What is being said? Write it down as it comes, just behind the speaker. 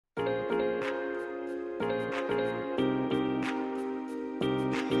Hey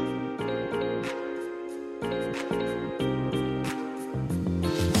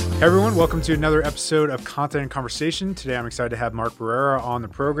everyone, welcome to another episode of Content and Conversation. Today I'm excited to have Mark Barrera on the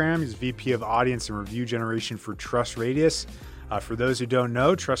program. He's VP of Audience and Review Generation for TrustRadius. For those who don't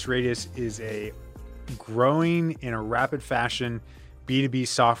know, TrustRadius is a growing in a rapid fashion B2B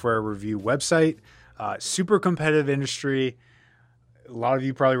software review website. Super competitive industry. A lot of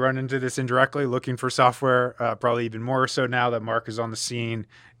you probably run into this indirectly looking for software, probably even more so now that Mark is on the scene,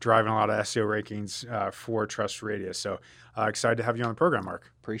 driving a lot of SEO rankings for TrustRadius. So excited to have you on the program,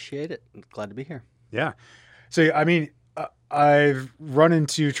 Mark. Appreciate it. Glad to be here. Yeah. So, I mean, I've run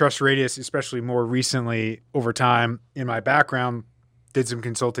into TrustRadius, especially more recently over time in my background, did some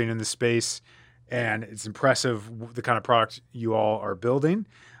consulting in the space, and it's impressive the kind of product you all are building.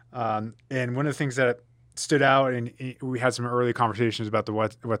 And one of the things that stood out, and we had some early conversations about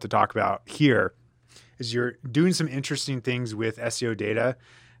what to talk about here, is you're doing some interesting things with SEO data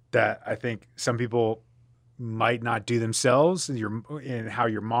that I think some people might not do themselves, and how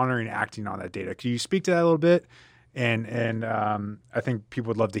you're monitoring and acting on that data. Can you speak to that a little bit? And I think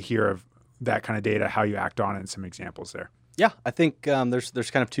people would love to hear of that kind of data, how you act on it, and some examples there. Yeah, I think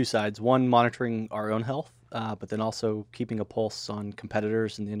there's kind of two sides. One, monitoring our own health, but then also keeping a pulse on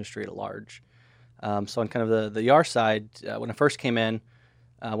competitors in the industry at large. So on kind of the ER side, when I first came in,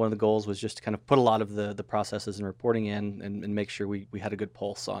 one of the goals was just to kind of put a lot of the processes and reporting in and make sure we had a good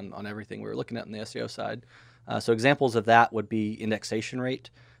pulse on everything we were looking at on the SEO side. So examples of that would be indexation rate.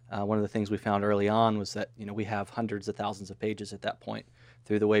 One of the things we found early on was that we have hundreds of thousands of pages at that point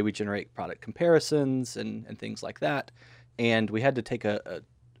through the way we generate product comparisons and things like that. And we had to take a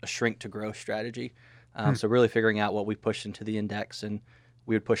shrink to grow strategy. So really figuring out what we push into the index, and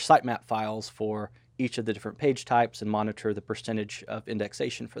we would push sitemap files for each of the different page types and monitor the percentage of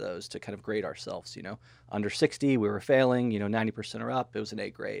indexation for those to kind of grade ourselves. Under 60, we were failing, 90% or up, it was an A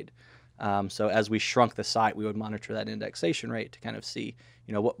grade. So as we shrunk the site, we would monitor that indexation rate to kind of see,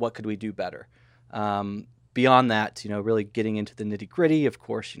 what could we do better. Beyond that, really getting into the nitty gritty, of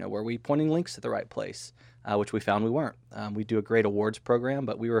course, were we pointing links to the right place, which we found we weren't. We do a great awards program,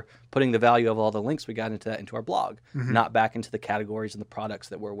 but we were putting the value of all the links we got into our blog, not back into the categories and the products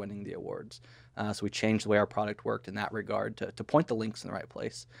that were winning the awards. So we changed the way our product worked in that regard to point the links in the right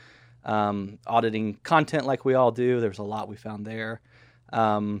place. Auditing content like we all do, there's a lot we found there.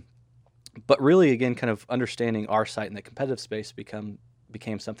 But really, again, kind of understanding our site in the competitive space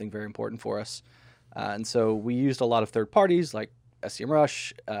became something very important for us. And so we used a lot of third parties like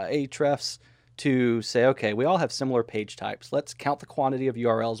SEMrush, Ahrefs, to say, okay, we all have similar page types. Let's count the quantity of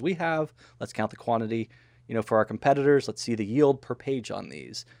URLs we have. Let's count the quantity, for our competitors. Let's see the yield per page on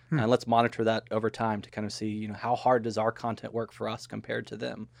these. And let's monitor that over time to kind of see, how hard does our content work for us compared to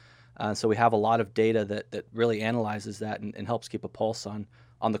them. So we have a lot of data that really analyzes that and helps keep a pulse on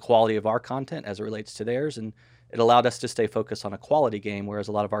the quality of our content as it relates to theirs. And it allowed us to stay focused on a quality game, whereas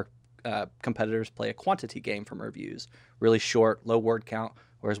a lot of our competitors play a quantity game from reviews, really short, low word count,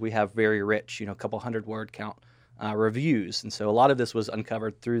 whereas we have very rich, a couple hundred word count reviews. And so a lot of this was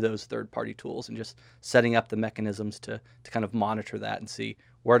uncovered through those third-party tools and just setting up the mechanisms to kind of monitor that and see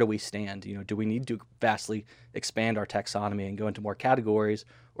where do we stand. Do we need to vastly expand our taxonomy and go into more categories,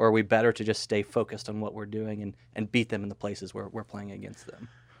 or are we better to just stay focused on what we're doing and beat them in the places where we're playing against them?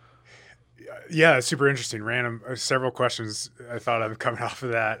 Yeah, it's super interesting. Random, several questions I thought of coming off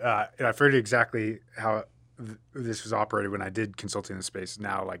of that. And I figured exactly how this was operated when I did consulting in the space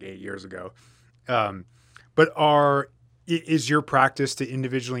now, like 8 years ago. But is your practice to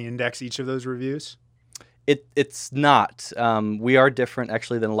individually index each of those reviews? It's not. We are different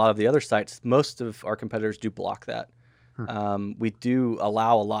actually than a lot of the other sites. Most of our competitors do block that. We do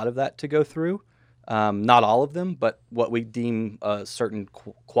allow a lot of that to go through. Not all of them, but what we deem a certain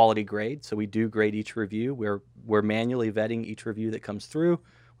quality grade. So we do grade each review. We're manually vetting each review that comes through.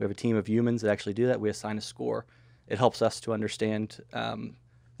 We have a team of humans that actually do that. We assign a score. It helps us to understand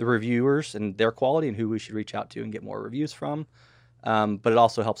the reviewers and their quality and who we should reach out to and get more reviews from. But it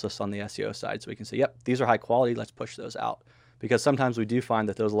also helps us on the SEO side, so we can say, yep, these are high quality. Let's push those out. Because sometimes we do find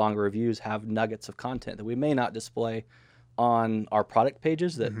that those longer reviews have nuggets of content that we may not display on our product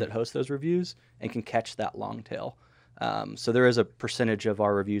pages that host those reviews and can catch that long tail. So there is a percentage of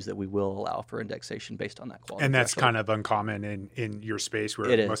our reviews that we will allow for indexation based on that quality. And that's kind of uncommon in your space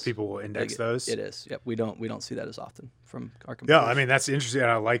where most people will index those? It is. Yep. We don't see that as often from our competitors. Yeah, I mean, that's interesting.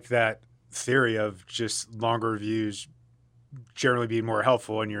 I like that theory of just longer reviews generally being more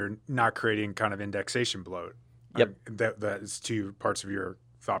helpful and you're not creating kind of indexation bloat. Yep. That is two parts of your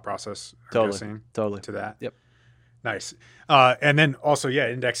thought process. Totally. To that. Yep. Nice. And then also, yeah,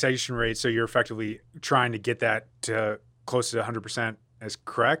 indexation rate. So you're effectively trying to get that to close to 100% as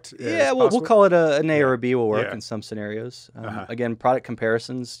correct Yeah, as we'll possible. call it an A Yeah. or a B will work Yeah. in some scenarios. Uh-huh. Again, product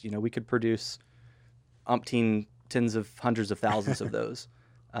comparisons, we could produce umpteen tens of hundreds of thousands of those.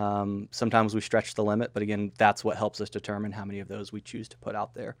 Sometimes we stretch the limit, but again, that's what helps us determine how many of those we choose to put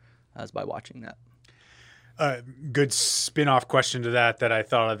out there as by watching that. Good spin-off question to that I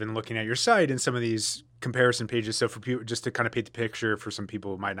thought of in looking at your site and some of these comparison pages. So for people, just to kind of paint the picture for some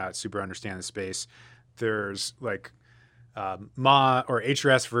people who might not super understand the space, there's like Ma or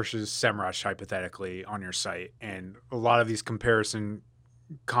HRS versus SEMrush hypothetically on your site, and a lot of these comparison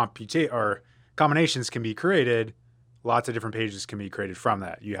or combinations can be created. Lots of different pages can be created from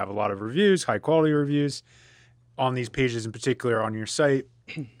that. You have a lot of reviews, high quality reviews on these pages in particular on your site.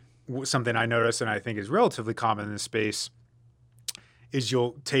 Something I notice and I think is relatively common in this space is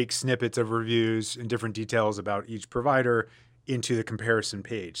you'll take snippets of reviews and different details about each provider into the comparison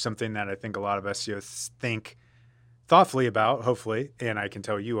page. Something that I think a lot of SEOs think thoughtfully about, hopefully, and I can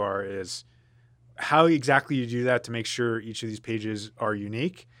tell you are, is how exactly you do that to make sure each of these pages are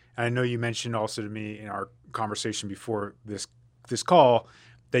unique. And I know you mentioned also to me in our conversation before this call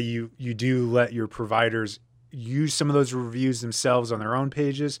that you do let your providers use some of those reviews themselves on their own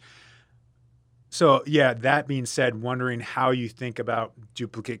pages. So yeah, that being said, wondering how you think about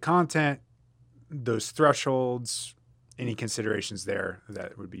duplicate content, those thresholds, any considerations there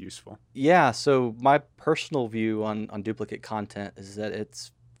that would be useful. Yeah, so my personal view on duplicate content is that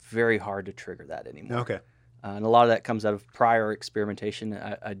it's very hard to trigger that anymore. Okay. And a lot of that comes out of prior experimentation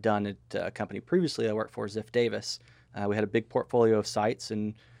I'd done at a company previously I worked for, Ziff Davis. We had a big portfolio of sites,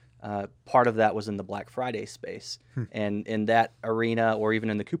 and part of that was in the Black Friday space. And in that arena, or even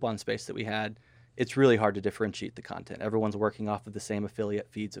in the coupon space that we had, it's really hard to differentiate the content. Everyone's working off of the same affiliate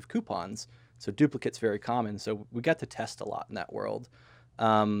feeds of coupons, so duplicate's very common. So we got to test a lot in that world.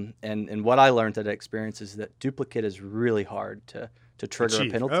 And what I learned at that experience is that duplicate is really hard to trigger a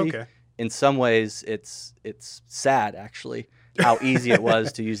penalty. Okay. In some ways, it's sad, actually, how easy it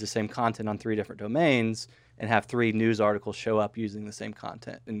was to use the same content on 3 different domains and have 3 news articles show up using the same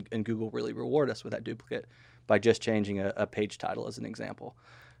content. And Google really reward us with that duplicate by just changing a page title as an example.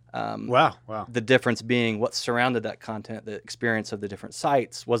 Wow. The difference being what surrounded that content, the experience of the different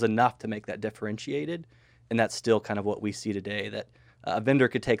sites was enough to make that differentiated. And that's still kind of what we see today, that a vendor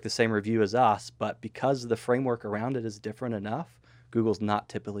could take the same review as us, but because the framework around it is different enough, Google's not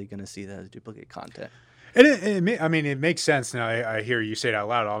typically going to see that as duplicate content. And it makes sense now. I hear you say it out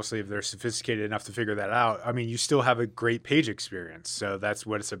loud. Obviously, if they're sophisticated enough to figure that out, I mean, you still have a great page experience. So that's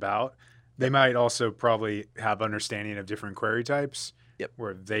what it's about. They might also probably have understanding of different query types. Yep.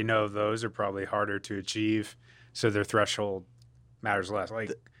 Where they know those are probably harder to achieve, so their threshold matters less.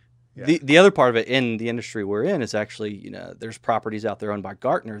 The other part of it in the industry we're in is actually, there's properties out there owned by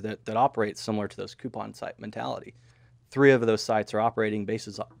Gartner that operate similar to those coupon site mentality. 3 of those sites are operating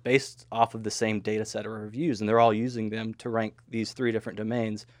based off of the same data set of reviews, and they're all using them to rank these 3 different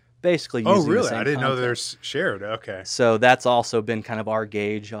domains, basically using the same I didn't know content. they're shared. Okay. So that's also been kind of our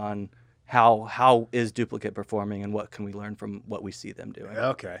gauge on how is duplicate performing and what can we learn from what we see them doing.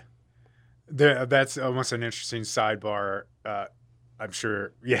 Okay. That's almost an interesting sidebar. I'm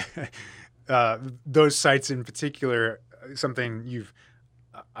sure. Yeah. Those sites in particular, something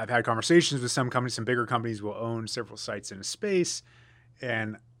I've had conversations with some companies, some bigger companies will own several sites in a space,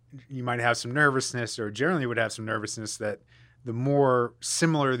 and you might have some nervousness, or generally would have some nervousness, that the more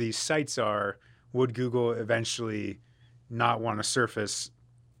similar these sites are, would Google eventually not want to surface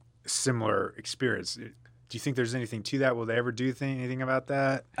similar experience? Do you think there's anything to that? Will they ever do anything about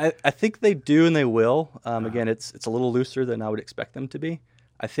that? I think they do, and they will. Again, it's a little looser than I would expect them to be.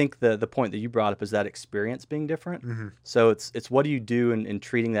 I think the point that you brought up is that experience being different. Mm-hmm. So it's what do you do in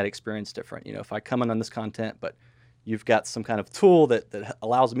treating that experience different? If I come in on this content, but you've got some kind of tool that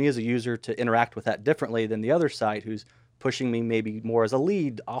allows me as a user to interact with that differently than the other site who's pushing me maybe more as a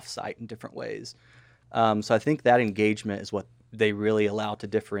lead off-site in different ways. So I think that engagement is what they really allow to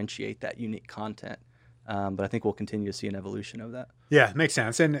differentiate that unique content. But I think we'll continue to see an evolution of that. Yeah, makes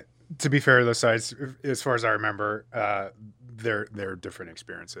sense. And to be fair, those sites, as far as I remember, they're different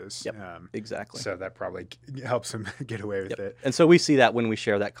experiences. Yep, exactly. So that probably helps them get away with it. And so we see that when we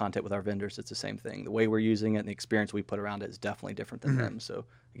share that content with our vendors, it's the same thing. The way we're using it and the experience we put around it is definitely different than them. So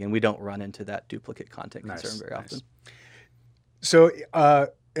again, we don't run into that duplicate content concern very often. So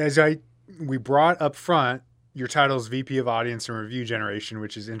we brought up front, your title is VP of Audience and Review Generation,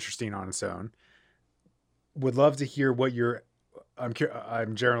 which is interesting on its own. Would love to hear what I'm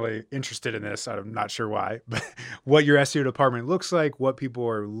generally interested in this. I'm not sure why, but what your SEO department looks like, what people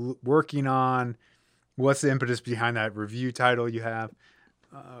are working on, What's the impetus behind that review title you have?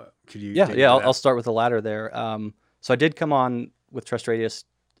 Could you? Yeah, dig yeah. into I'll that? start with the latter there. So I did come on with Trust Radius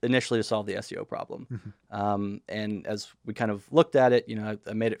initially to solve the SEO problem, Mhm. and as we kind of looked at it,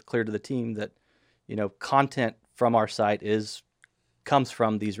 I made it clear to the team that content from our site comes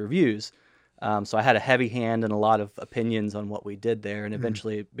from these reviews. So I had a heavy hand and a lot of opinions on what we did there, and Mhm.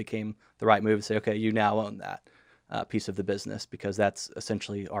 eventually it became the right move to say, okay, you now own that piece of the business because that's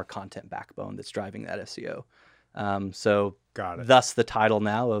essentially our content backbone that's driving that SEO. So Got it. thus the title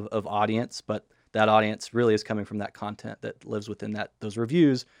now of audience, but that audience really is coming from that content that lives within those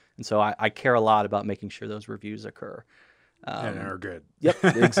reviews. And so I care a lot about making sure those reviews occur. And are good. Yep,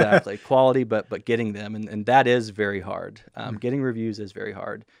 exactly. Quality, but getting them, and that is very hard. Getting reviews is very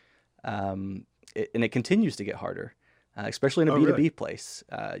hard, and it continues to get harder, especially in a Oh, B2B really? place.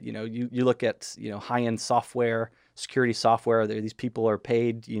 You look at high-end software, security software. These people are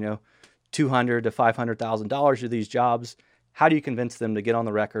paid $200,000 to $500,000 to these jobs. How do you convince them to get on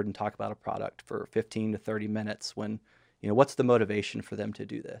the record and talk about a product for 15 to 30 minutes when what's the motivation for them to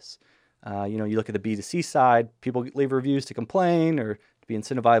do this? You look at the B2C side, people leave reviews to complain or to be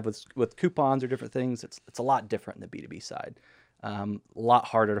incentivized with coupons or different things. It's a lot different in the B2B side. A lot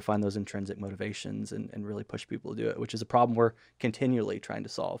harder to find those intrinsic motivations and really push people to do it, which is a problem we're continually trying to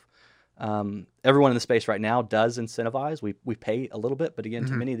solve. Everyone in the space right now does incentivize. We pay a little bit, but again,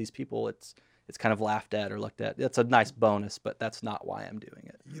 to Mhm. many of these people, it's kind of laughed at or looked at. It's a nice bonus, but that's not why I'm doing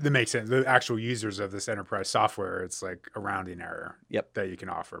it. That makes sense. The actual users of this enterprise software, it's like a rounding error Yep, that you can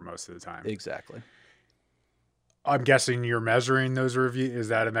offer most of the time. exactly. I'm guessing you're measuring those reviews. Is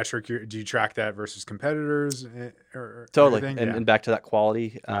that a metric? Do you track that versus competitors or Totally, everything? and Yeah. back to that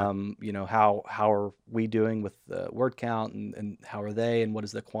quality. Yeah. How are we doing with the word count, and how are they, and what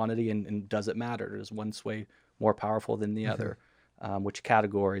is the quantity, and does it matter? Is one sway more powerful than the Mhm. other? Which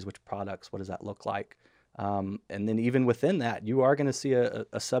categories, which products? What does that look like? And then even within that, you are going to see a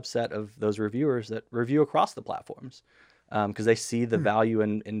subset of those reviewers that review across the platforms because they see the Hmm. value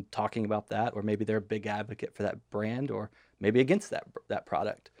in talking about that, or maybe they're a big advocate for that brand, or maybe against that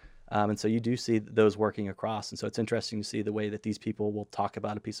product. And so you do see those working across. And so it's interesting to see the way that these people will talk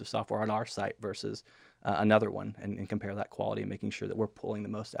about a piece of software on our site versus another one and compare that quality and making sure that we're pulling the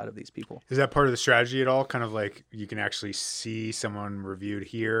most out of these people. Is that part of the strategy at all? Kind of like you can actually see someone reviewed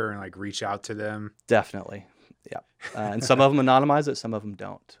here and like reach out to them. Definitely. Yeah. And some of them anonymize it, some of them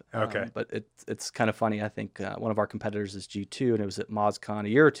don't. Okay. But it's kind of funny. I think one of our competitors is G2, and it was at MozCon a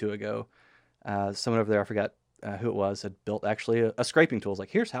year or two ago. Someone over there, I forgot who it was, had built actually a scraping tool. It's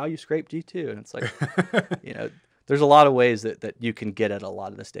like, here's how you scrape G2. And it's like, there's a lot of ways that you can get at a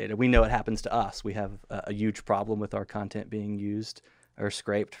lot of this data. We know it happens to us. We have a huge problem with our content being used or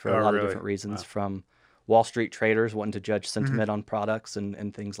scraped for a Oh, lot of really? different reasons, Wow. from Wall Street traders wanting to judge Mm-hmm. sentiment on products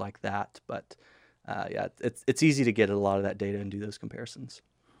and things like that. But yeah, it's easy to get at a lot of that data and do those comparisons.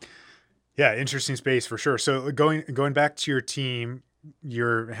 Yeah, interesting space for sure. So going back to your team,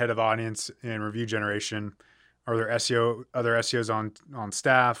 your head of audience and review generation. Are there other SEOs on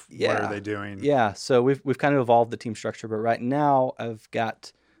staff? What Yeah. are they doing? Yeah, so we've kind of evolved the team structure, but right now I've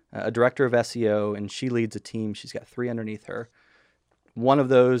got a director of SEO, and she leads a team. She's got 3 underneath her. One of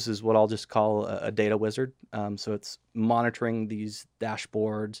those is what I'll just call a data wizard. So it's monitoring these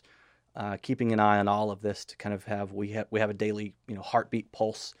dashboards, keeping an eye on all of this to kind of have we have a daily heartbeat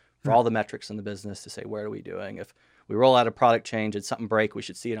pulse for all the metrics in the business to say where are we doing. If we roll out a product change and something break, we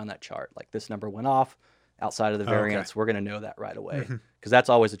should see it on that chart. Like this number went off outside of the Oh, okay. variance, we're going to know that right away Mhm. because that's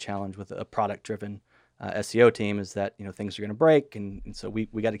always a challenge with a product driven SEO team is that things are going to break, and so we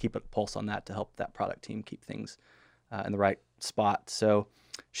got to keep a pulse on that to help that product team keep things in the right spot. So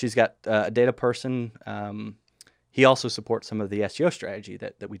she's got a data person. He also supports some of the SEO strategy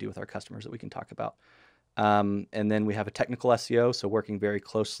that we do with our customers that we can talk about. And then we have a technical SEO, so working very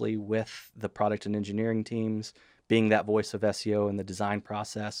closely with the product and engineering teams, being that voice of SEO in the design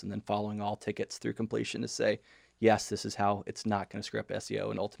process, and then following all tickets through completion to say, yes, this is how it's not going to screw up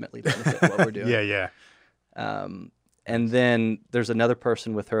SEO and ultimately benefit what we're doing. Yeah. And then there's another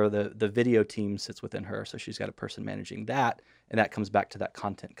person with her. The video team sits within her, so she's got a person managing that, and that comes back to that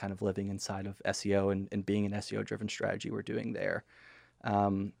content kind of living inside of SEO and being an SEO-driven strategy we're doing there.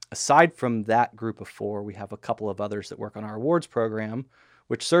 Aside from that group of 4, we have a couple of others that work on our awards program,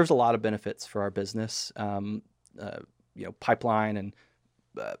 which serves a lot of benefits for our business, pipeline and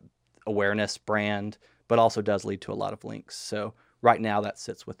awareness, brand, but also does lead to a lot of links. So right now that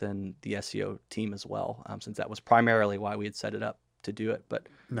sits within the SEO team as well, since that was primarily why we had set it up to do it, but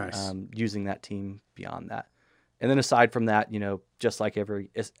Nice. using that team beyond that. And then aside from that, just like every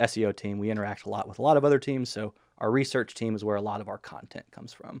SEO team, we interact a lot with a lot of other teams. So our research team is where a lot of our content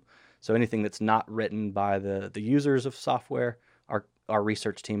comes from. So anything that's not written by the users of software, our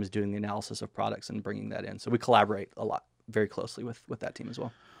research team is doing the analysis of products and bringing that in. So we collaborate a lot, very closely with that team as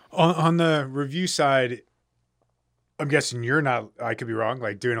well. On the review side, I'm guessing you're not, I could be wrong,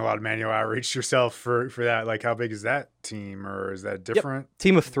 like doing a lot of manual outreach yourself for that. Like how big is that team, or is that different? Yep.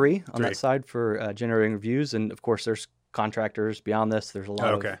 Team of three on that side for generating reviews. And of course there's contractors beyond this. There's a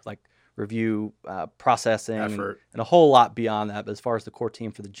lot of like review processing and a whole lot beyond that. But as far as the core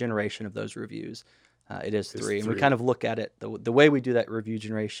team for the generation of those reviews, it is three. And we kind of look at it, the way we do that review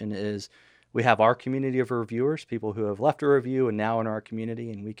generation is we have our community of reviewers, people who have left a review and now in our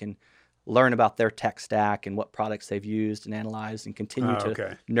community, and we can learn about their tech stack and what products they've used and analyzed and continue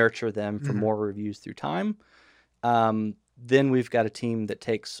to nurture them for more reviews through time. Then we've got a team that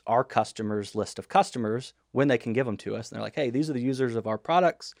takes our customers' list of customers when they can give them to us. And they're like, hey, these are the users of our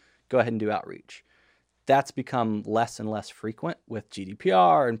products. Go ahead and do outreach. That's become less and less frequent with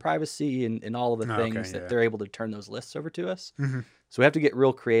GDPR and privacy and all of the things that they're able to turn those lists over to us. So we have to get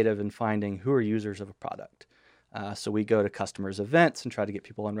real creative in finding who are users of a product. So we go to customers' events and try to get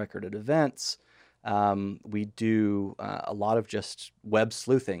people on record at events. We do a lot of just web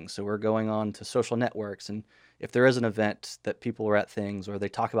sleuthing. So we're going on to social networks, and if there is an event that people are at things or they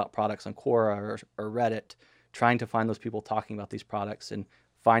talk about products on Quora or Reddit, trying to find those people talking about these products and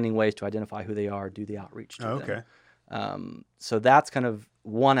finding ways to identify who they are, do the outreach to them. So that's kind of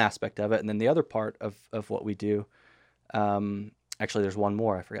one aspect of it. And then the other part of what we do, actually there's one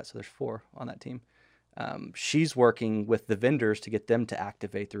more, I forgot. So there's 4 on that team. She's working with the vendors to get them to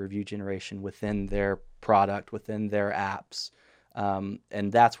activate the review generation within their product, within their apps.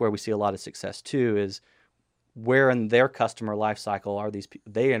 And that's where we see a lot of success too, is where in their customer life cycle are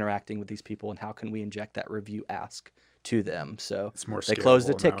they interacting with these people, and how can we inject that review ask to them? So they closed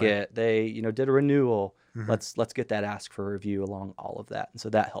a ticket, they did a renewal. Let's get that ask for review along all of that. And so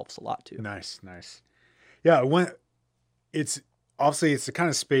that helps a lot too. Nice. Yeah, it's obviously it's the kind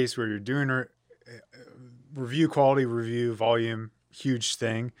of space where you're doing review quality, review volume, huge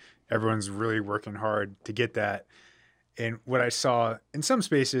thing. Everyone's really working hard to get that. And what I saw in some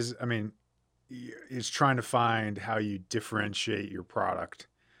spaces, I mean, is trying to find how you differentiate your product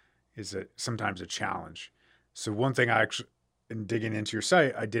is sometimes a challenge. So one thing I actually, in digging into your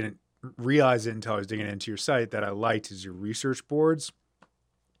site, I didn't realize it until I was digging into your site that I liked is your research boards.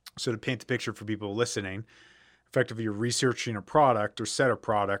 So to paint the picture for people listening, effectively you're researching a product or set of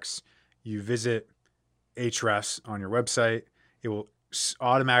products. You visit Ahrefs on your website. It will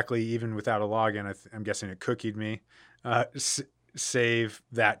automatically, even without a login, I'm guessing it cookied me, save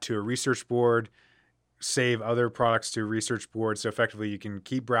that to a research board, save other products to a research board. So effectively you can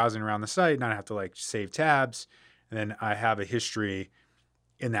keep browsing around the site, not have to like save tabs. And then I have a history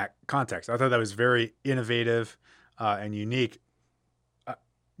in that context. I thought that was very innovative and unique. I'm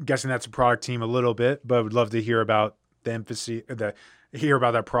guessing that's a product team a little bit, but I would love to hear about hear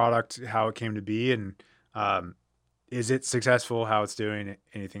about that product, how it came to be, and is it successful, how it's doing,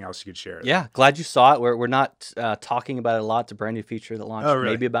 anything else you could share? Yeah, glad you saw it. We're not talking about it a lot. It's a brand new feature that launched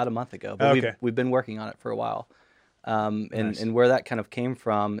maybe about a month ago, but we've been working on it for a while. And where that kind of came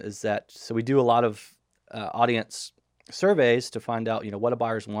from is that, so we do a lot of audience surveys to find out, what do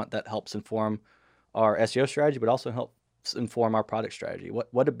buyers want. That helps inform our SEO strategy, but also helps inform our product strategy.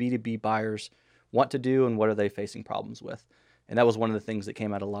 What do B2B buyers want to do, and what are they facing problems with? And that was one of the things that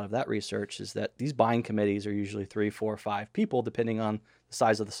came out of a lot of that research, is that these buying committees are usually 3, 4, 5 people, depending on the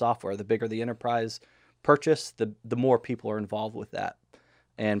size of the software. The bigger the enterprise purchase, the more people are involved with that.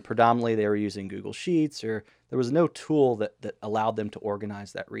 And predominantly they were using Google Sheets, or there was no tool that allowed them to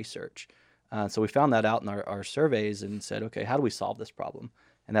organize that research. So we found that out in our surveys and said, okay, how do we solve this problem?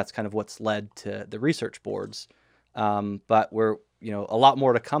 And that's kind of what's led to the research boards. But we're, a lot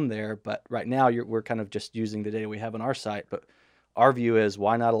more to come there. But right now we're kind of just using the data we have on our site. But our view is,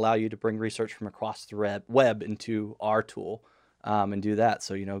 why not allow you to bring research from across the web into our tool and do that?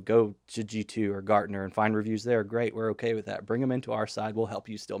 So, go to G2 or Gartner and find reviews there. Great, we're okay with that. Bring them into our side. We'll help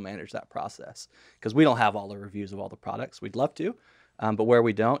you still manage that process, because we don't have all the reviews of all the products. We'd love to, but where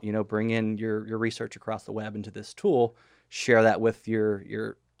we don't, bring in your research across the web into this tool, share that with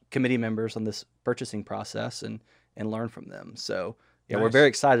your committee members on this purchasing process and learn from them. So yeah, nice. We're very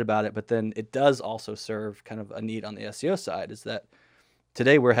excited about it, but then it does also serve kind of a need on the SEO side, is that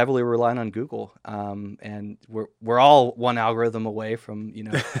today we're heavily relying on Google, and we're all one algorithm away from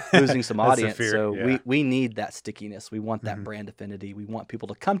losing some audience. So we need that stickiness. We want that brand affinity. We want people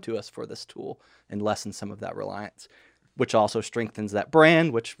to come to us for this tool and lessen some of that reliance, which also strengthens that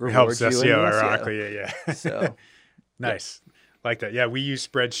brand, which rewards helps you SEO, in SEO. ironically. Yeah. So nice. Yeah. Like that. Yeah, we use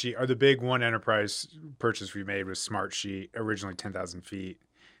Spreadsheet. The big one enterprise purchase we made was Smartsheet, originally 10,000 feet.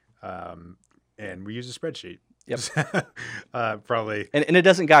 and we use a spreadsheet. Yep. Probably. And it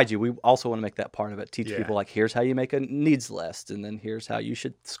doesn't guide you. We also want to make that part of it. Teach Yeah. people like, here's how you make a needs list, and then here's how you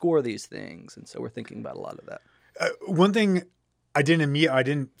should score these things. And so we're thinking about a lot of that. One thing I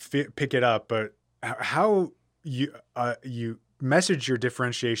didn't pick it up, but how you message your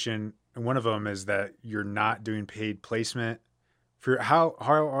differentiation. And one of them is that you're not doing paid placement. For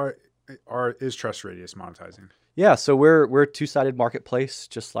how is Trust Radius monetizing? Yeah, so we're a two-sided marketplace,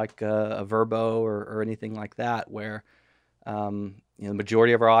 just like a Vrbo or anything like that, where the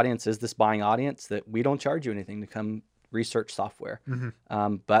majority of our audience is this buying audience that we don't charge you anything to come research software.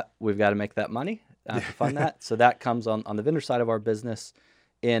 Mm-hmm. But we've got to make that money to fund that. So that comes on the vendor side of our business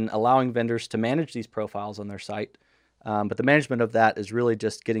in allowing vendors to manage these profiles on their site. But the management of that is really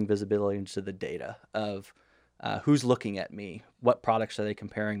just getting visibility into the data of who's looking at me, what products are they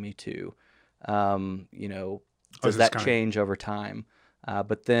comparing me to, does that change over time?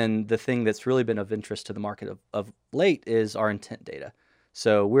 But then the thing that's really been of interest to the market of late is our intent data.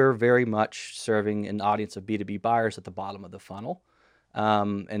 So we're very much serving an audience of B2B buyers at the bottom of the funnel.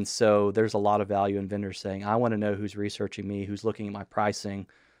 And so there's a lot of value in vendors saying, I want to know who's researching me, who's looking at my pricing,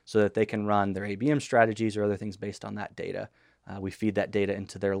 so that they can run their ABM strategies or other things based on that data. We feed that data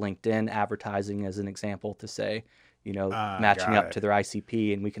into their LinkedIn advertising as an example to say, matching up to their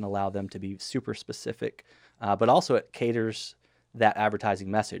ICP, and we can allow them to be super specific. But also it caters that advertising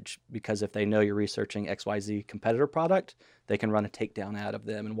message, because if they know you're researching XYZ competitor product, they can run a takedown ad of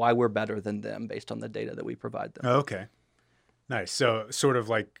them and why we're better than them based on the data that we provide them. Okay. Nice. So sort of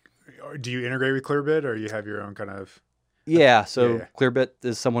like, do you integrate with Clearbit, or you have your own kind of... Yeah, so Clearbit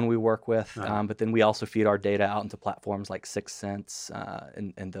is someone we work with, but then we also feed our data out into platforms like 6 Sense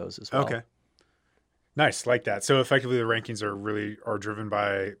and those as well. Okay. Nice, like that. So effectively the rankings are driven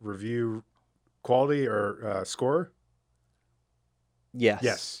by review quality or score?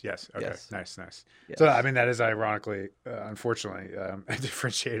 Yes. Okay, Yes. nice. Yes. So, I mean, that is ironically, unfortunately, a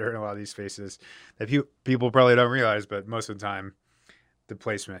differentiator in a lot of these spaces that people probably don't realize, but most of the time the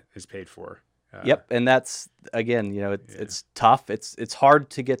placement is paid for. Yep, and that's, again, it's tough. It's hard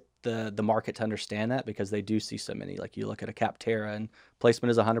to get the market to understand that, because they do see so many. Like you look at a Capterra, and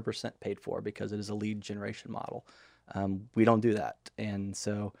placement is 100% paid for because it is a lead generation model. We don't do that, and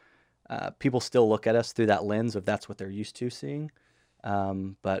so people still look at us through that lens of that's what they're used to seeing.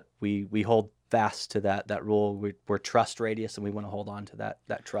 But we hold fast to that rule. We're Trust Radius, and we want to hold on to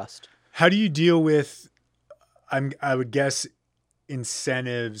that trust. How do you deal with, I would guess,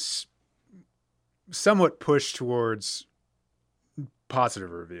 incentives somewhat push towards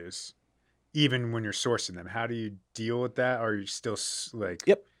positive reviews, even when you're sourcing them? How do you deal with that? Are you still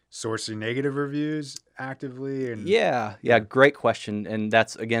sourcing negative reviews actively? And Yeah, great question. And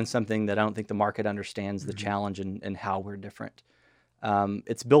that's, again, something that I don't think the market understands the challenge and how we're different.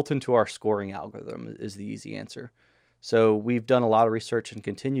 It's built into our scoring algorithm is the easy answer. So we've done a lot of research and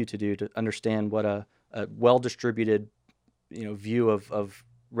continue to do to understand what a well-distributed view of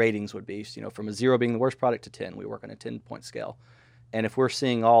ratings would be. So, from a 0 being the worst product to 10, we work on a 10-point scale. And if we're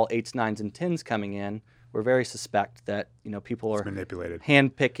seeing all 8s, 9s, and 10s coming in, we're very suspect that people are manipulated,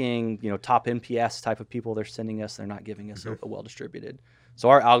 hand-picking, top NPS type of people they're sending us. They're not giving us a well-distributed. So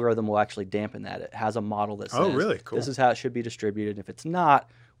our algorithm will actually dampen that. It has a model that says, oh, really? Cool. This is how it should be distributed. If it's not,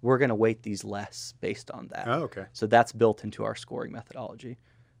 we're going to weight these less based on that. Oh, okay. So that's built into our scoring methodology.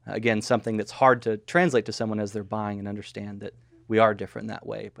 Again, something that's hard to translate to someone as they're buying and understand that we are different in that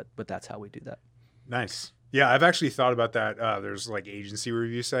way, but that's how we do that. Nice. Yeah, I've actually thought about that. There's like agency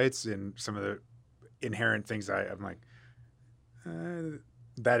review sites, and some of the inherent things I'm like,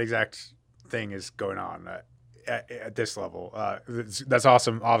 that exact thing is going on at this level. That's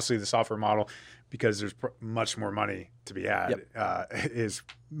awesome. Obviously, the software model, because there's much more money to be had, is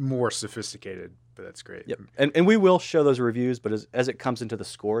more sophisticated. But that's great. Yep. And we will show those reviews, but as it comes into the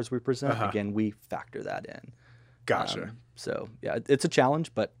scores we present, again, we factor that in. Gotcha. So yeah, it's a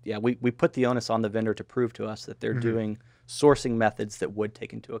challenge, but yeah, we put the onus on the vendor to prove to us that they're doing sourcing methods that would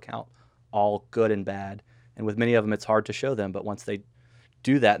take into account all good and bad. And with many of them, it's hard to show them, but once they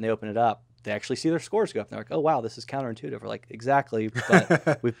do that and they open it up, they actually see their scores go up. And they're like, oh, wow, this is counterintuitive. We're like, exactly,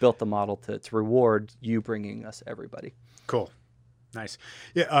 but we've built the model to reward you bringing us everybody. Cool. Nice.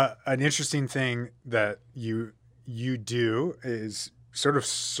 Yeah, an interesting thing that you do is sort of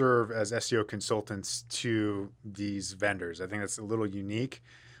serve as SEO consultants to these vendors. I think that's a little unique.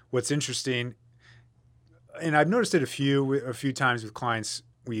 What's interesting, and I've noticed it a few times with clients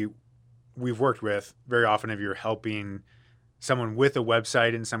we've worked with. Very often, if you're helping someone with a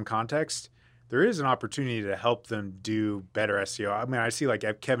website in some context, there is an opportunity to help them do better SEO. I mean, I see like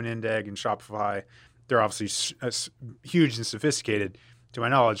Kevin Indig and Shopify. They're obviously huge and sophisticated. to my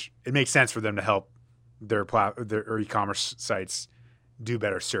knowledge, it makes sense for them to help their or e-commerce sites do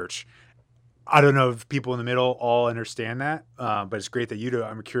better search. I don't know if people in the middle all understand that, but it's great that you do.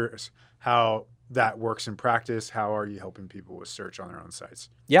 I'm curious how that works in practice. How are you helping people with search on their own sites?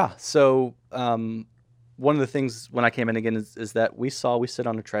 Yeah. So one of the things when I came in again is that we sit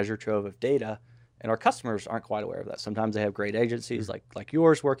on a treasure trove of data, and our customers aren't quite aware of that. Sometimes they have great agencies like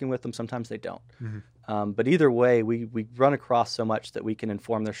yours working with them. Sometimes they don't. But either way, we run across so much that we can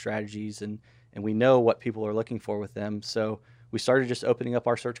inform their strategies, and we know what people are looking for with them. So we started just opening up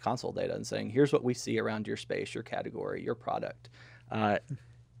our Search Console data and saying, here's what we see around your space, your category, your product.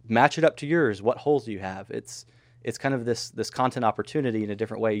 Match it up to yours. What holes do you have? It's kind of this content opportunity in a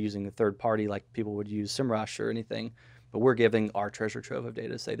different way using a third party like people would use SEMrush or anything. But we're giving our treasure trove of data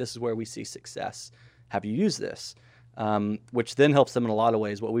to say, this is where we see success. Have you used this? Which then helps them in a lot of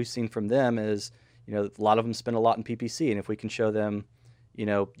ways. What we've seen from them is, a lot of them spend a lot in PPC. And if we can show them,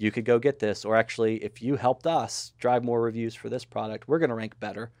 you could go get this, or actually, if you helped us drive more reviews for this product, we're going to rank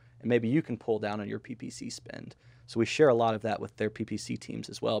better. And maybe you can pull down on your PPC spend. So we share a lot of that with their PPC teams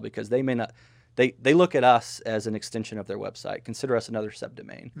as well, because they may not, they look at us as an extension of their website, consider us another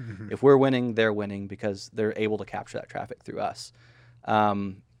subdomain. If we're winning, they're winning because they're able to capture that traffic through us.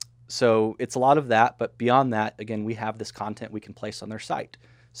 So it's a lot of that, but beyond that, again, we have this content we can place on their site.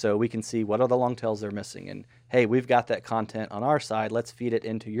 So we can see what are the long tails they're missing. And hey, we've got that content on our side. Let's feed it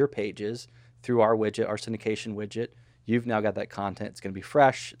into your pages through our widget, our syndication widget. You've now got that content. It's going to be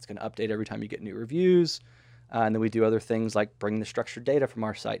fresh. It's going to update every time you get new reviews. And then we do other things like bring the structured data from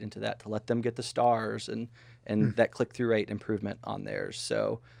our site into that to let them get the stars and that click-through rate improvement on theirs.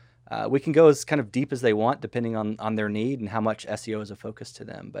 So we can go as kind of deep as they want depending on their need and how much SEO is a focus to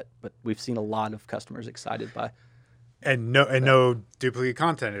them. But we've seen a lot of customers excited by. And no duplicate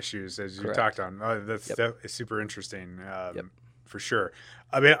content issues, as you Correct. talked on. That is super interesting, for sure.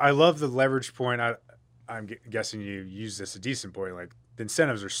 I mean, I love the leverage point. I'm guessing you use this a decent point. Like, the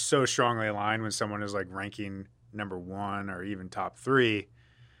incentives are so strongly aligned when someone is like ranking number 1 or even top 3,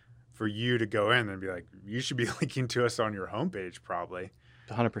 for you to go in and be like, you should be linking to us on your homepage, probably.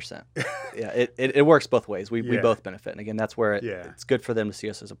 100%. Yeah, it works both ways. We both benefit. And again, that's where it's good for them to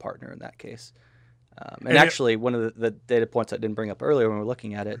see us as a partner in that case. And actually, one of the data points I didn't bring up earlier when we were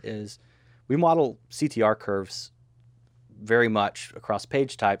looking at it is we model CTR curves very much across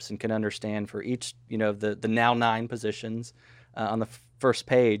page types and can understand for each, the now 9 positions on the first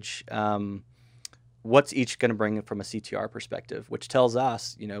page, what's each going to bring from a CTR perspective, which tells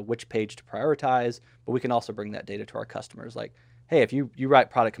us, which page to prioritize. But we can also bring that data to our customers. Like, hey, if you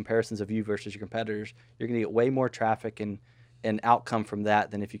write product comparisons of you versus your competitors, you're going to get way more traffic and outcome from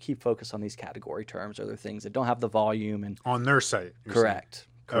that than if you keep focus on these category terms or other things that don't have the volume and on their site. Correct.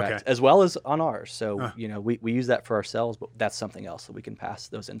 Okay. As well as on ours. So we use that for ourselves, but that's something else that we can pass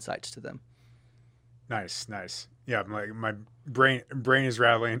those insights to them. Nice. Yeah, my brain is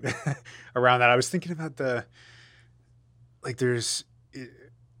rattling around that. I was thinking about there's,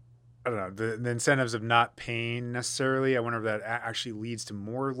 I don't know, the incentives of not paying necessarily. I wonder if that actually leads to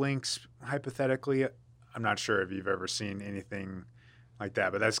more links hypothetically. I'm not sure if you've ever seen anything like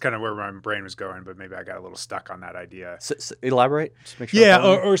that, but that's kind of where my brain was going. But maybe I got a little stuck on that idea. So elaborate. Just make sure. Yeah,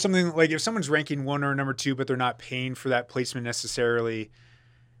 or something like if someone's ranking 1 or number 2, but they're not paying for that placement necessarily.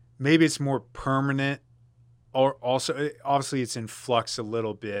 Maybe it's more permanent, or also obviously it's in flux a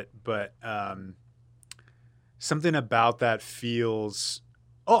little bit, but something about that feels.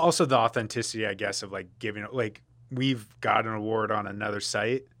 Oh, also the authenticity, I guess, of like giving. Like, we've got an award on another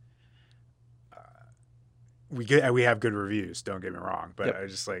site. We have good reviews, don't get me wrong, but I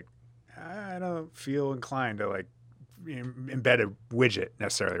just I don't feel inclined to embed a widget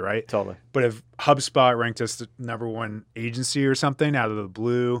necessarily, right? Totally. But if HubSpot ranked us the number 1 agency or something out of the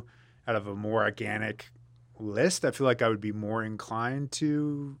blue, out of a more organic list, I feel like I would be more inclined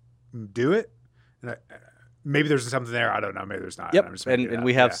to do it. And maybe there's something there. I don't know. Maybe there's not. Yep. And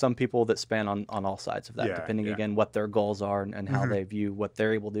we have some people that span on all sides of that, depending again what their goals are and how they view what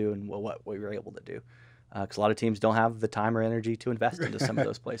they're able to do and what we were able to do. Because a lot of teams don't have the time or energy to invest into some of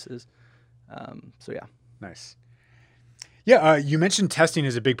those places. Nice. Yeah, you mentioned testing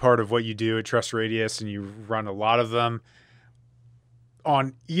is a big part of what you do at TrustRadius, and you run a lot of them.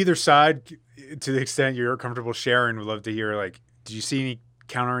 On either side, to the extent you're comfortable sharing, we'd love to hear, did you see any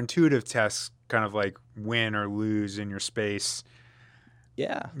counterintuitive tests kind of win or lose in your space?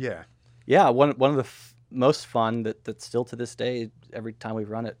 Yeah. Yeah. One of the most fun that still to this day, every time we've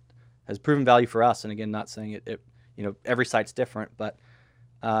run it, has proven value for us. And again, not saying it every site's different, but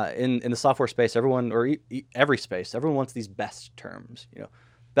in the software space, everyone wants these best terms,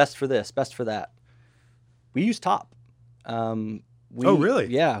 best for this, best for that. We use top. Oh, really?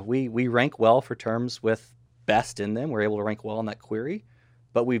 Yeah, we rank well for terms with best in them. We're able to rank well in that query,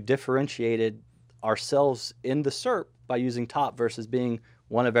 but we've differentiated ourselves in the SERP by using top versus being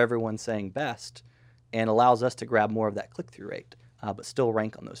one of everyone saying best, and allows us to grab more of that click-through rate, but still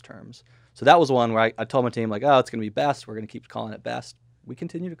rank on those terms. So that was one where I told my team, like, oh, it's going to be best. We're going to keep calling it best. We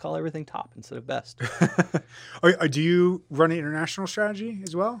continue to call everything top instead of best. Do you run an international strategy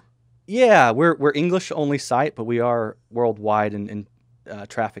as well? Yeah, we're English only site, but we are worldwide in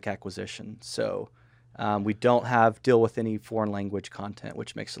traffic acquisition. So we don't deal with any foreign language content,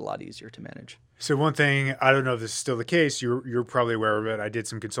 which makes it a lot easier to manage. So one thing, I don't know if this is still the case, you're probably aware of it. I did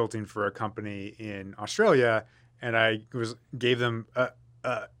some consulting for a company in Australia, and I gave them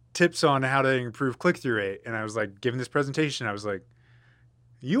tips on how to improve click-through rate. And I was like, giving this presentation, I was like,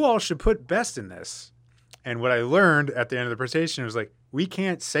 you all should put best in this. And what I learned at the end of the presentation was like, we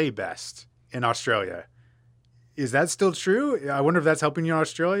can't say best in Australia. Is that still true? I wonder if that's helping you in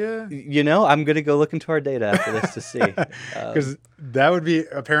Australia. You know, I'm going to go look into our data after this to see. Because that would be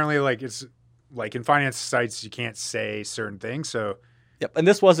apparently like it's like in finance sites, you can't say certain things. So, yep. And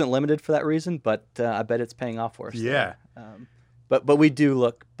this wasn't limited for that reason, but I bet it's paying off for us. Yeah. But we do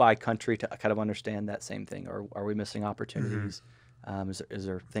look by country to kind of understand that same thing. Or are we missing opportunities? Is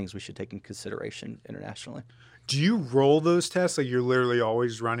there things we should take in consideration internationally? Do you roll those tests? Like you're literally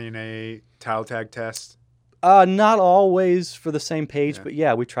always running a tile tag test? Not always for the same page, but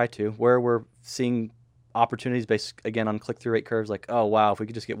yeah, we try to. Where we're seeing opportunities based, again, on click-through rate curves, like, oh, wow, if we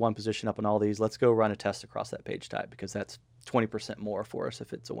could just get one position up on all these, let's go run a test across that page type because that's 20% more for us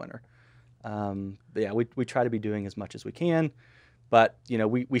if it's a winner. But yeah, we try to be doing as much as we can. But, you know,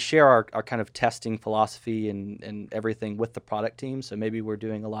 we share our kind of testing philosophy and everything with the product team. So maybe we're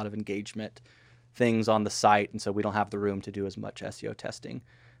doing a lot of engagement things on the site, and so we don't have the room to do as much SEO testing.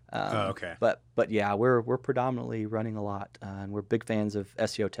 Okay. But yeah, we're predominantly running a lot, and we're big fans of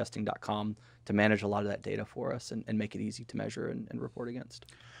SEOtesting.com to manage a lot of that data for us and make it easy to measure and report against.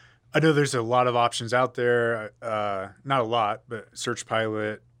 I know there's a lot of options out there. Not a lot, but Search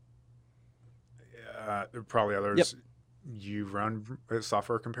Pilot. There are probably others. Yep. You run a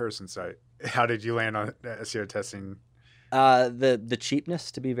software comparison site. How did you land on SEO testing? The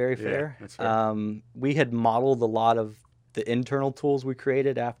cheapness, to be very fair. That's fair. We had modeled a lot of the internal tools we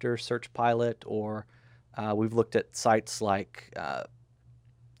created after Search Pilot, or we've looked at sites like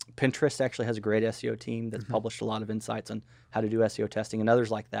Pinterest actually has a great SEO team that's published a lot of insights on how to do SEO testing and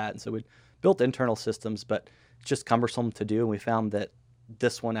others like that. And so we built internal systems, but it's just cumbersome to do. And we found that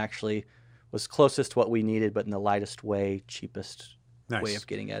this one actually was closest to what we needed, but in the lightest way, cheapest way of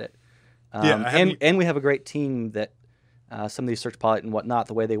getting at it. And we have a great team that some of these Search Pilot and whatnot,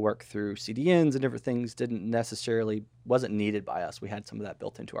 the way they work through CDNs and different things wasn't needed by us. We had some of that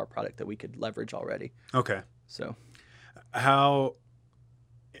built into our product that we could leverage already. Okay. So how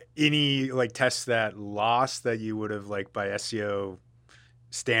any like tests that lost that you would have like by SEO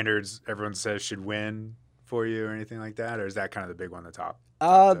standards everyone says should win for you or anything like that? Or is that kind of the big one at the top?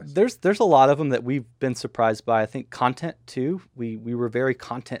 There's a lot of them that we've been surprised by. I think content too. We were very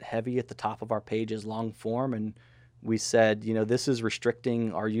content heavy at the top of our pages, long form, and we said, you know, this is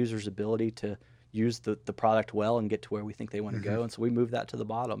restricting our users' ability to use the product well and get to where we think they want to go. And so we moved that to the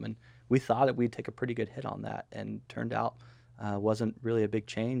bottom, and we thought that we'd take a pretty good hit on that, and turned out wasn't really a big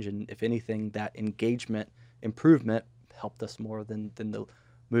change. And if anything, that engagement improvement helped us more than the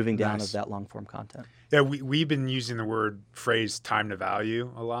moving down of that long form content. Yeah, we've been using the phrase time to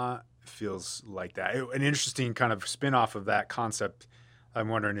value a lot. It feels like that. An interesting kind of spin-off of that concept, I'm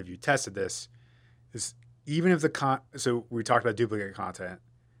wondering if you tested this, is even if so we talked about duplicate content,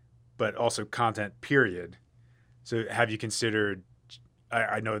 but also content period. So have you considered,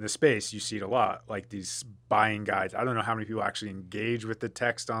 I know in this space you see it a lot, like these buying guides. I don't know how many people actually engage with the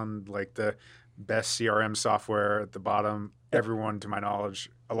text on like the best CRM software at the bottom. Everyone, to my knowledge,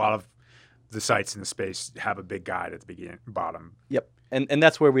 a lot of the sites in the space have a big guide at the bottom. Yep. And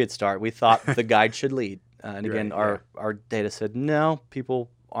that's where we had started. We thought the guide should lead. And again, our data said, no, people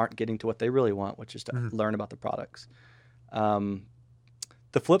aren't getting to what they really want, which is to learn about the products.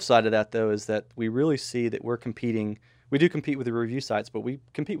 The flip side of that, though, is that we really see that we're competing. We do compete with the review sites, but we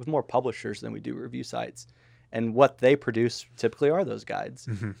compete with more publishers than we do review sites. And what they produce typically are those guides.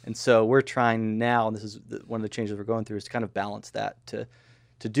 And so we're trying now, and this is one of the changes we're going through, is to kind of balance that,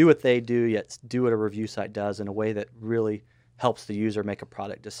 to do what they do, yet do what a review site does in a way that really helps the user make a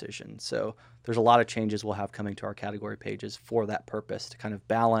product decision. So there's a lot of changes we'll have coming to our category pages for that purpose, to kind of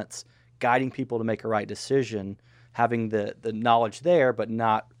balance guiding people to make a right decision, having the knowledge there, but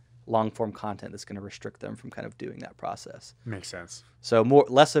not long-form content that's going to restrict them from kind of doing that process. Makes sense. So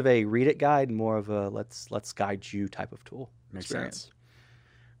less of a read it guide, more of a let's guide you type of tool. Makes experience.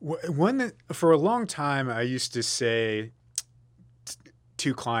 sense. One that for a long time I used to say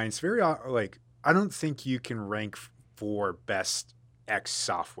to clients, like, I don't think you can rank for best X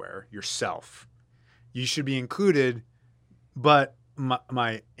software yourself. You should be included, but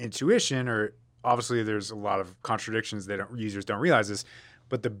my intuition, or obviously there's a lot of contradictions that users don't realize this,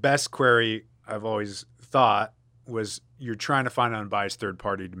 but the best query I've always thought was you're trying to find an unbiased third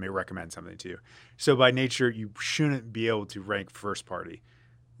party to may recommend something to you. So by nature, you shouldn't be able to rank first party.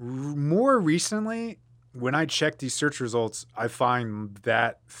 More recently, when I check these search results, I find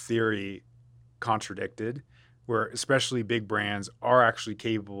that theory contradicted, where especially big brands are actually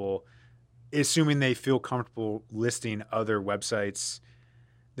capable, assuming they feel comfortable listing other websites,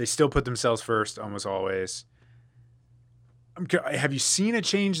 they still put themselves first almost always. Have you seen a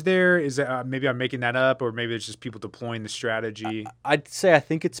change there? Is that maybe I'm making that up, or maybe it's just people deploying the strategy? I'd say I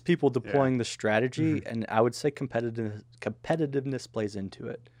think it's people deploying the strategy, and I would say competitiveness plays into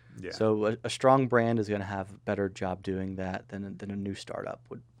it. Yeah. So a strong brand is going to have a better job doing that than a new startup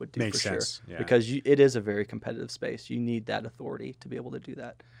would do. Makes for sense. Sure. Yeah. Because it is a very competitive space. You need that authority to be able to do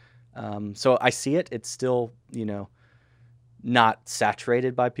that. So I see it. It's still, not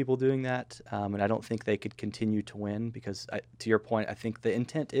saturated by people doing that. And I don't think they could continue to win because, to your point, I think the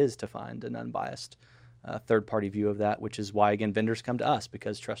intent is to find an unbiased third-party view of that, which is why, again, vendors come to us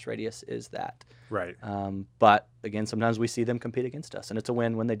because TrustRadius is that. Right. But, again, sometimes we see them compete against us, and it's a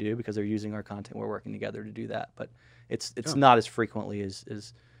win when they do because they're using our content. We're working together to do that. But it's not as frequently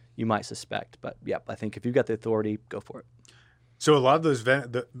as you might suspect. But, yep, I think if you've got the authority, go for it. So a lot of those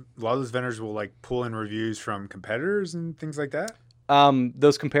vendors will like pull in reviews from competitors and things like that.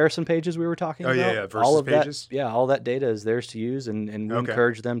 Those comparison pages we were talking about. Yeah, versus all of pages. All that data is theirs to use, and we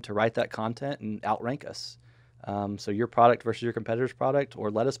encourage them to write that content and outrank us. So your product versus your competitor's product,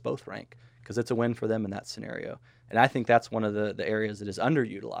 or let us both rank, because it's a win for them in that scenario. And I think that's one of the areas that is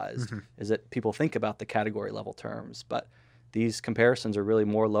underutilized, is that people think about the category level terms, but these comparisons are really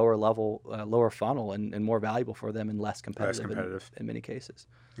more lower funnel, and more valuable for them and less competitive. In many cases.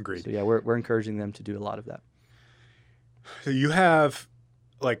 Agreed. So yeah, we're encouraging them to do a lot of that. So you have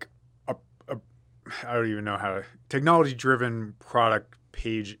like I don't even know how technology-driven product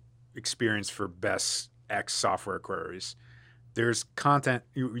page experience for best X software queries. There's content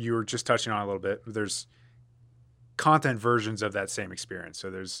you were just touching on a little bit. There's content versions of that same experience. So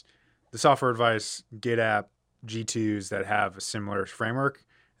there's the software advice, GitApp, G2s that have a similar framework.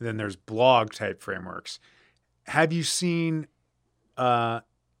 And then there's blog type frameworks. Have you seen, and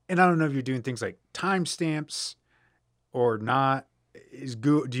I don't know if you're doing things like timestamps or not,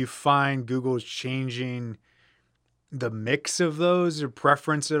 do you find Google is changing the mix of those or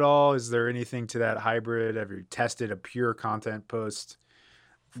preference at all? Is there anything to that hybrid? Have you tested a pure content post?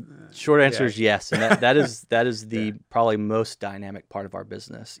 Short answer is yes, and that is the probably most dynamic part of our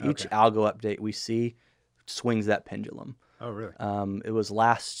business. Each algo update we see swings that pendulum. Oh, really? It was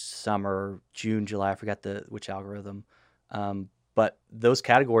last summer, June, July. I forgot which algorithm. But those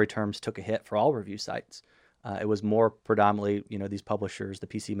category terms took a hit for all review sites. It was more predominantly, these publishers, the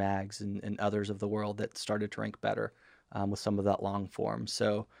PC Mags and others of the world that started to rank better with some of that long form.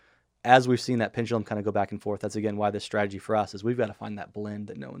 So as we've seen that pendulum kind of go back and forth, that's again why this strategy for us is we've got to find that blend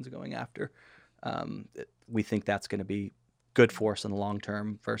that no one's going after. We think that's going to be good for us in the long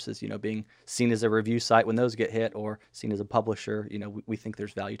term versus, being seen as a review site when those get hit or seen as a publisher. We think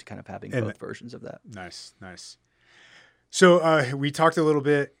there's value to kind of having both versions of that. Nice. So we talked a little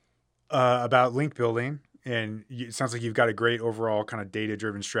bit about link building, and it sounds like you've got a great overall kind of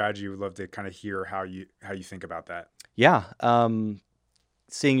data-driven strategy. We'd love to kind of hear how you think about that. Yeah.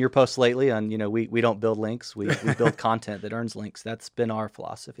 Seeing your posts lately on, we don't build links, we build content that earns links. That's been our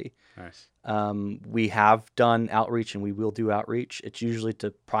philosophy. Nice. We have done outreach and we will do outreach. It's usually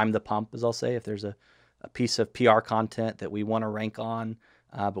to prime the pump, as I'll say, if there's a piece of PR content that we want to rank on,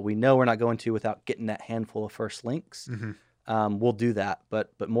 but we know we're not going to without getting that handful of first links. We'll do that.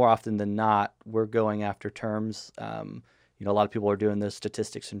 But more often than not, we're going after terms. A lot of people are doing the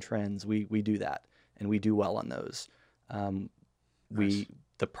statistics and trends. We do that, and we do well on those. Nice.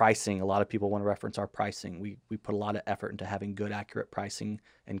 The pricing, a lot of people want to reference our pricing. We put a lot of effort into having good, accurate pricing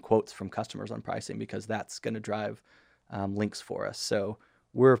and quotes from customers on pricing because that's going to drive links for us. So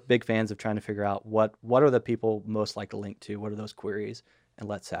we're big fans of trying to figure out what are the people most like to link to, what are those queries, and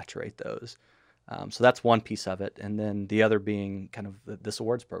let's saturate those. So that's one piece of it. And then the other being kind of this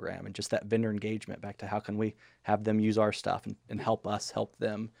awards program and just that vendor engagement back to how can we have them use our stuff and help us help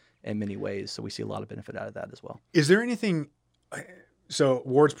them in many ways. So we see a lot of benefit out of that as well. Is there anything So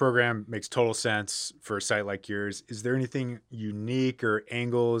Ward's program makes total sense for a site like yours. Is there anything unique or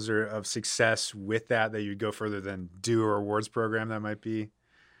angles or of success with that you'd go further than do or Ward's program that might be?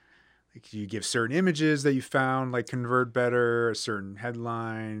 Like, do you give certain images that you found like convert better, a certain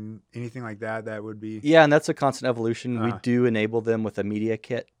headline, anything like that that would be? Yeah, and that's a constant evolution. We do enable them with a media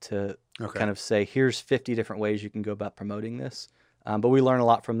kit to kind of say, here's 50 different ways you can go about promoting this. But we learn a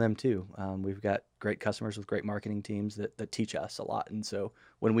lot from them too. We've got great customers with great marketing teams that teach us a lot. And so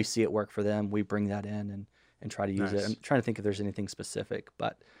when we see it work for them, we bring that in and try to use it. I'm trying to think if there's anything specific,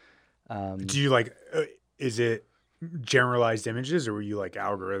 but. Do you is it generalized images, or were you like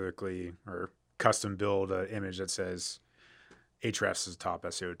algorithmically or custom build an image that says Ahrefs is a top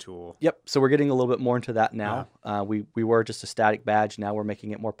SEO tool? Yep. So we're getting a little bit more into that now. We were just a static badge. Now we're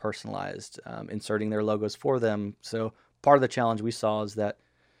making it more personalized, inserting their logos for them. So part of the challenge we saw is that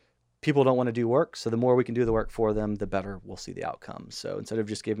people don't want to do work. So the more we can do the work for them, the better we'll see the outcomes. So instead of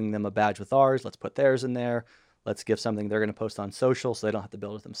just giving them a badge with ours, let's put theirs in there. Let's give something they're going to post on social so they don't have to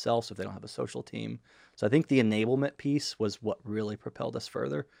build it themselves if they don't have a social team. So I think the enablement piece was what really propelled us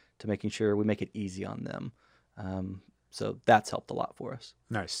further to making sure we make it easy on them. So that's helped a lot for us.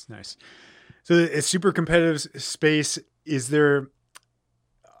 Nice. So it's super competitive space. Is there,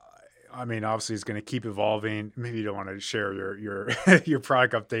 I mean, obviously it's going to keep evolving. Maybe you don't want to share your your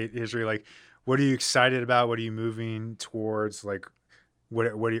product update history. Like, what are you excited about? What are you moving towards? Like, what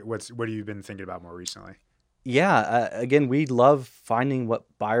have you been thinking about more recently? Yeah, again, we love finding what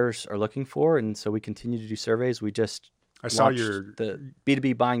buyers are looking for, and so we continue to do surveys. I saw the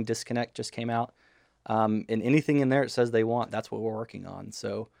B2B buying disconnect just came out, and anything in there it says they want, that's what we're working on.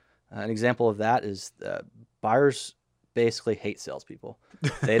 So an example of that is buyers basically hate salespeople.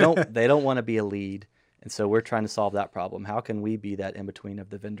 They don't want to be a lead, and so we're trying to solve that problem. How can we be that in between of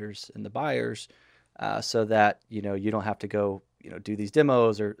the vendors and the buyers, so that you don't have to go do these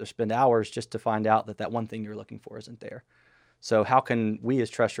demos or spend hours just to find out that one thing you're looking for isn't there. So how can we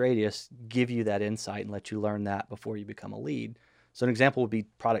as TrustRadius give you that insight and let you learn that before you become a lead? So an example would be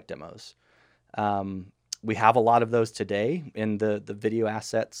product demos. We have a lot of those today in the video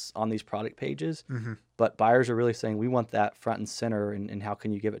assets on these product pages, but buyers are really saying, we want that front and center, and how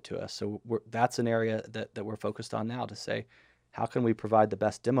can you give it to us? So that's an area that we're focused on now to say, how can we provide the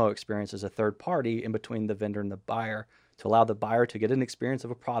best demo experience as a third party in between the vendor and the buyer to allow the buyer to get an experience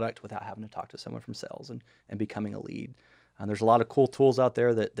of a product without having to talk to someone from sales and becoming a lead. And there's a lot of cool tools out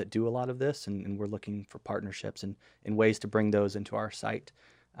there that do a lot of this, and we're looking for partnerships and ways to bring those into our site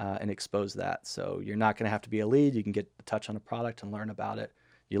and expose that. So you're not going to have to be a lead. You can get a touch on a product and learn about it.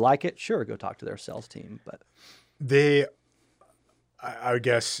 You like it? Sure, go talk to their sales team. But I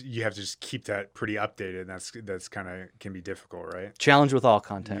guess you have to just keep that pretty updated. And that's kind of can be difficult, right? Challenge with all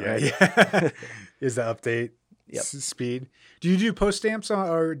content, right? Yeah. Is the update speed? Do you do post stamps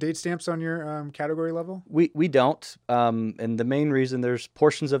or date stamps on your category level? We don't. And the main reason, there's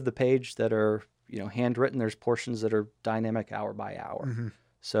portions of the page that are handwritten. There's portions that are dynamic hour by hour.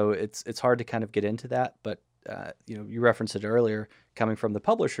 So it's hard to kind of get into that. But you referenced it earlier. Coming from the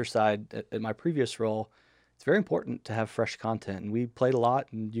publisher side at my previous role, it's very important to have fresh content, and we played a lot,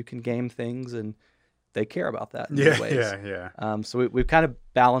 and you can game things, and they care about that in many ways. Yeah. So we've kind of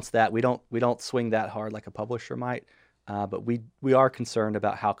balanced that. We don't swing that hard like a publisher might, but we are concerned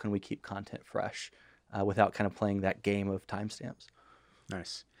about how can we keep content fresh without kind of playing that game of timestamps.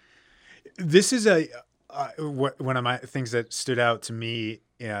 Nice. This is one of my things that stood out to me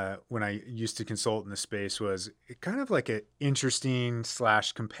when I used to consult in the space was kind of like an interesting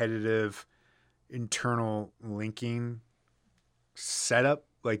 / competitive internal linking setup.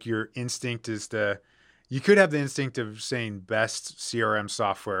 Like your instinct is you could have the instinct of saying best CRM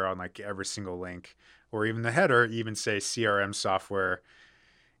software on like every single link, or even the header, even say CRM software.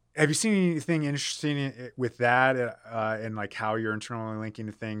 Have you seen anything interesting with that and like how you're internally linking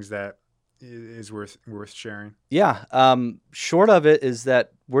to things that is worth sharing? Yeah. Short of it is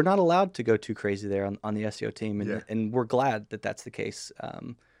that we're not allowed to go too crazy there on the SEO team, and we're glad that that's the case.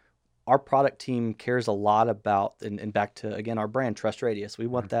 Our product team cares a lot about, and back to, again, our brand, TrustRadius. We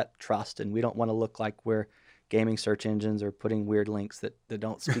want that trust, and we don't want to look like we're gaming search engines or putting weird links that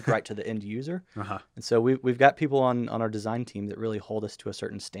don't speak right to the end user. And so we've got people on our design team that really hold us to a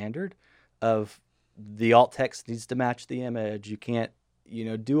certain standard of the alt text needs to match the image. You can't,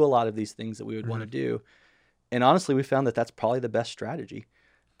 do a lot of these things that we would want to do. And honestly, we found that that's probably the best strategy.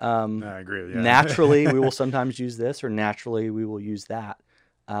 I agree. Yeah. Naturally, we will sometimes use this, or naturally we will use that.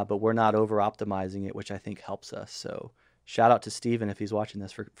 But we're not over optimizing it, which I think helps us. So shout out to Steven if he's watching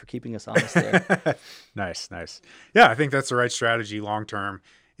this for keeping us honest there. Nice. Yeah, I think that's the right strategy long term.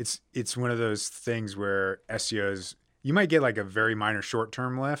 It's one of those things where SEO is you might get like a very minor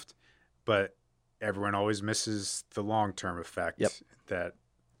short-term lift, but everyone always misses the long-term effect, Yep. that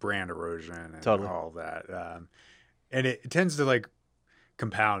brand erosion and Totally. all that. And it tends to like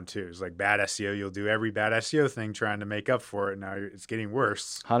compound too. It's like bad SEO. You'll do every bad SEO thing trying to make up for it. Now it's getting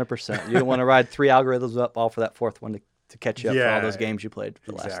worse. 100%. You don't want to ride 3 algorithms up all for that fourth one to catch you up for all those games you played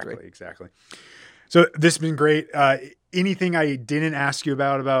for the last 3. Exactly. So this has been great. Anything I didn't ask you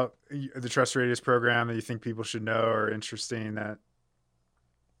about the Trust Radius program that you think people should know or interesting that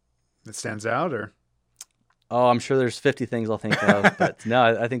stands out? Or Oh, I'm sure there's 50 things I'll think of, but no,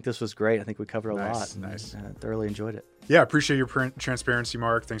 I think this was great. I think we covered a lot. Nice. Thoroughly enjoyed it. Yeah, appreciate your transparency,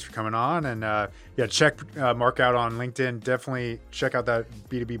 Mark. Thanks for coming on. And yeah, check Mark out on LinkedIn. Definitely check out that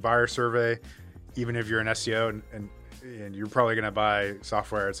B2B buyer survey, even if you're an SEO and you're probably going to buy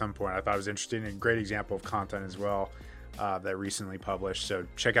software at some point. I thought it was interesting and a great example of content as well that recently published. So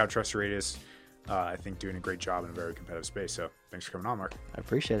check out Trust Radius. I think doing a great job in a very competitive space. So thanks for coming on, Mark. I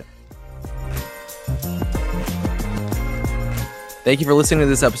appreciate it. Thank you for listening to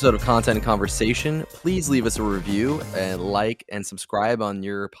this episode of Content and Conversation. Please leave us a review and like and subscribe on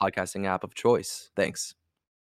your podcasting app of choice. Thanks.